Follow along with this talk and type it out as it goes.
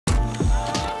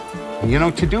You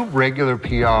know, to do regular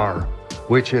PR,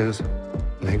 which is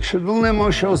make sure the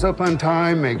limo shows up on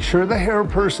time, make sure the hair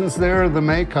person's there, the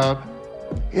makeup,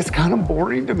 it's kind of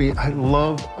boring to me. I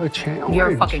love a challenge.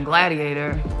 You're a fucking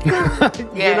gladiator. Yeah,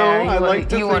 you know, I like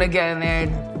to you want to get in there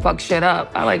and fuck shit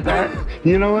up. I like that.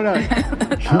 You know what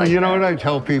what I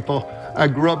tell people? I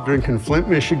grew up drinking Flint,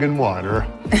 Michigan water.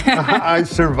 I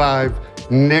survived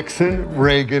Nixon,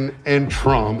 Reagan, and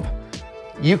Trump.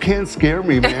 You can't scare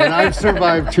me, man. I've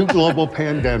survived 2 global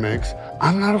pandemics.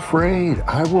 I'm not afraid.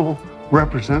 I will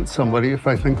represent somebody if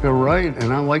I think they're right,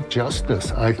 and I like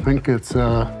justice. I think it's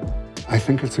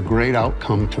a great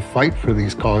outcome to fight for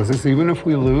these causes, even if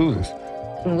we lose.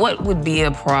 What would be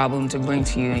a problem to bring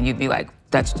to you and you'd be like,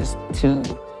 that's just too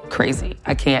crazy,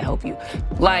 I can't help you?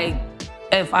 Like,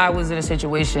 if I was in a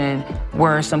situation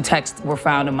where some texts were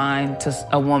found of mine to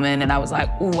a woman and I was like,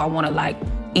 ooh, I wanna like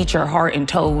eat your heart and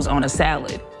toes on a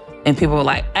salad. And people were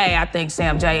like, hey, I think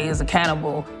Sam J is a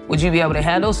cannibal. Would you be able to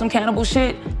handle some cannibal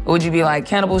shit? Or would you be like,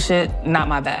 cannibal shit, not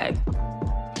my bag?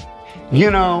 You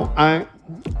know,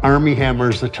 Armie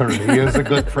Hammer's attorney is a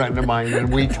good friend of mine,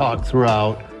 and we talk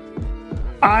throughout.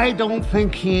 I don't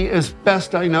think he, as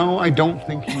best I know, I don't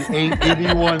think he ate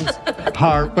anyone's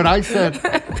heart. But I said,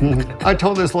 I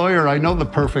told this lawyer, I know the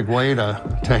perfect way to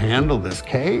handle this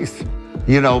case.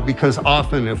 You know, because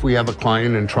often if we have a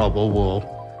client in trouble, we'll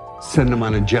send him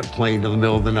on a jet plane in the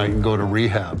middle of the night and go to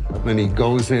rehab. And he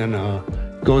goes in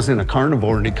a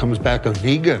carnivore and he comes back a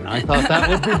vegan. I thought that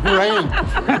would be great.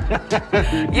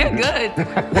 You're good.